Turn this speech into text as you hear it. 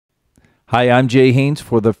Hi, I'm Jay Haynes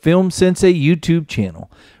for the Film Sensei YouTube channel.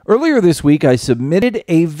 Earlier this week, I submitted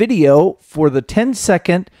a video for the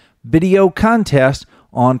 10-second video contest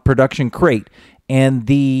on Production Crate, and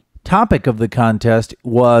the topic of the contest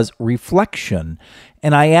was reflection.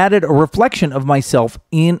 And I added a reflection of myself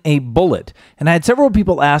in a bullet. And I had several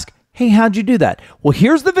people ask, hey, how'd you do that? Well,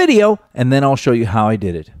 here's the video, and then I'll show you how I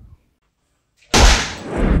did it.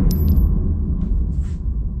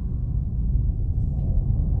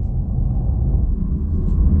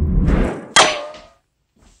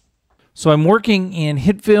 So I'm working in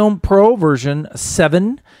HitFilm Pro version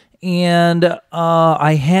 7, and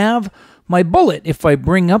I have my bullet. If I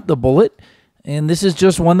bring up the bullet, and this is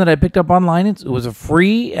just one that I picked up online. It was a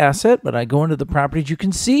free asset, but I go into the properties. You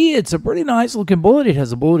can see it's a pretty nice looking bullet. It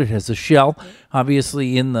has a bullet. It has a shell.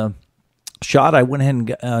 Obviously, in the shot, I went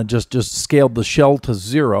ahead and just scaled the shell to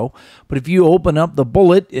 0. But if you open up the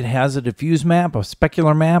bullet, it has a diffuse map, a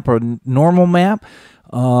specular map, or a normal map.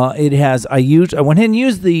 It has, I went ahead and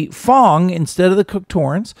used the Fong instead of the Cook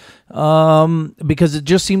Torrance because it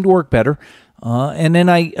just seemed to work better. And then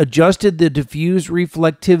I adjusted the diffuse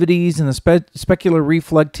reflectivities and the specular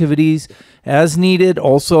reflectivities as needed.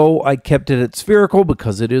 Also, I kept it at spherical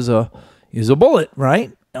because it is a bullet,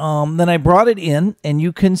 right? Then I brought it in, and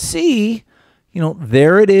you can see,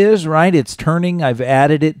 there it is, right? It's turning. I've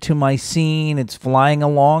added it to my scene. It's flying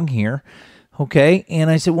along here, okay? And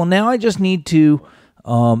I said, well, now I just need to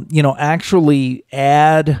actually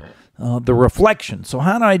add the reflection. So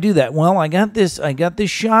how do I do that? Well, I got this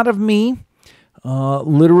shot of me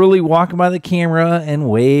literally walking by the camera and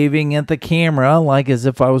waving at the camera like as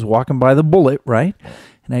if I was walking by the bullet, right?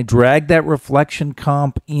 And I dragged that reflection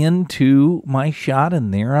comp into my shot,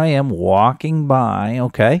 and there I am walking by,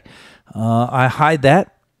 okay? I hide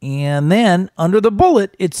that, and then under the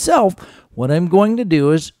bullet itself, what I'm going to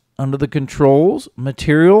do is under the controls,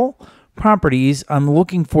 material, properties, I'm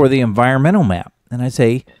looking for the environmental map, and I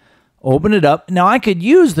say open it up. Now I could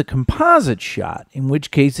use the composite shot, in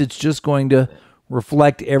which case it's just going to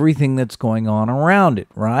reflect everything that's going on around it,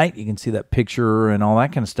 right? You can see that picture and all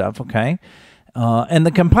that kind of stuff, okay? And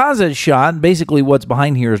the composite shot, basically what's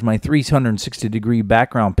behind here is my 360-degree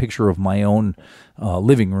background picture of my own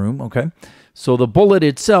living room, okay? So the bullet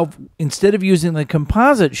itself, instead of using the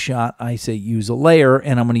composite shot, I say use a layer,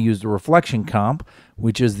 and I'm going to use the reflection comp,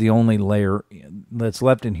 which is the only layer that's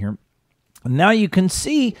left in here. And now you can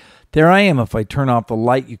see, there I am. If I turn off the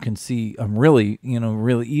light, you can see I'm really,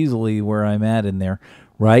 really easily where I'm at in there,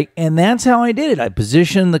 right? And that's how I did it. I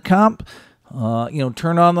positioned the comp,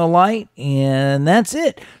 turn on the light, and that's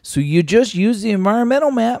it. So you just use the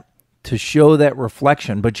environmental map to show that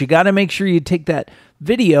reflection, but you got to make sure you take that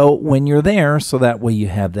video when you're there, so that way you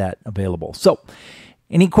have that available. So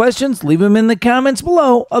any questions, leave them in the comments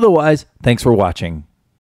below. Otherwise, thanks for watching.